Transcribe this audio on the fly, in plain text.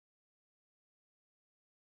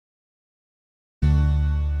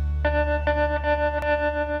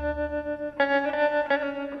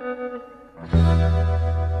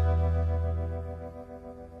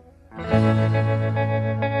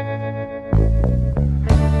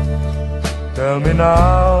Tell me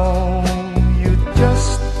now, you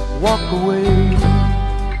just walk away.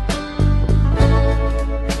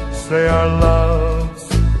 Say our love's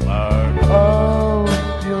part of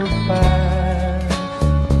your past.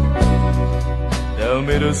 Tell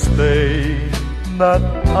me to stay, not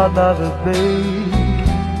another day.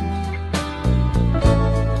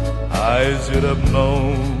 I should have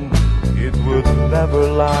known it would never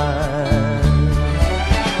last.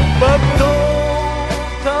 But don't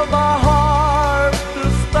tell my heart to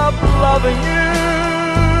stop loving you.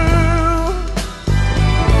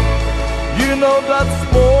 You know that's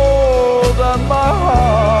more than my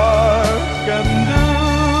heart can do.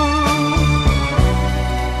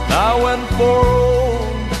 Now and for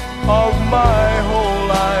all of my whole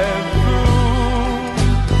life through,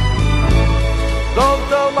 don't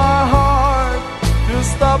tell my heart to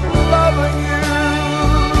stop loving you.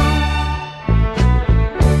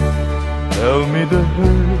 Tell me the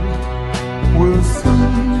hurt will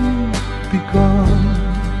soon be gone,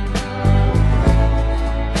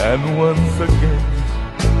 and once again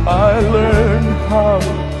I learn how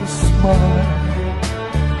to smile.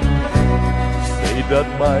 Say that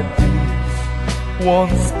my tears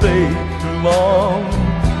won't stay too long.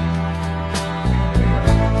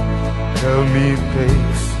 Tell me it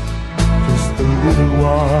takes just a little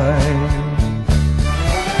while.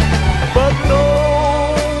 But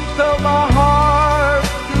don't tell my heart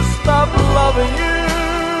to stop loving you.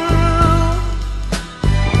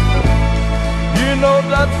 You know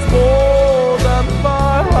that's more than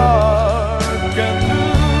my heart can do.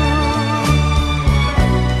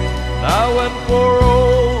 Now and for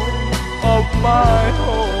all of my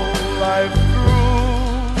whole life through,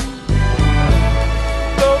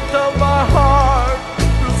 don't tell my heart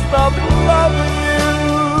to stop loving you.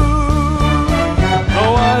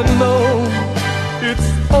 Though I know it's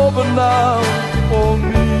over now for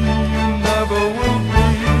me, you never will be.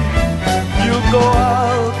 You'll go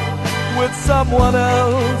out with someone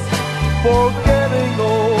else, forgetting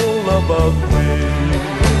all about me.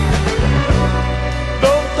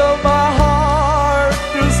 Don't tell my heart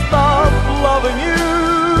to stop loving you.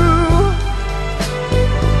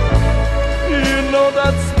 You know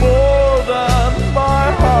that's more than my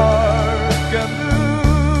heart can do.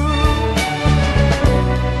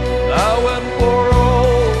 Now and for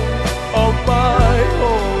all of my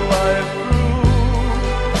whole life through,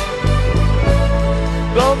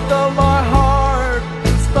 don't tell my heart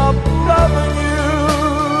to stop loving you.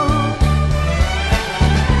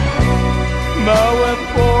 Now and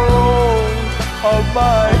for all of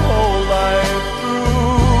my whole life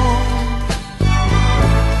through,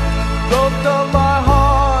 don't tell my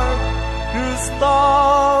heart to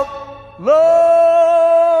stop loving you.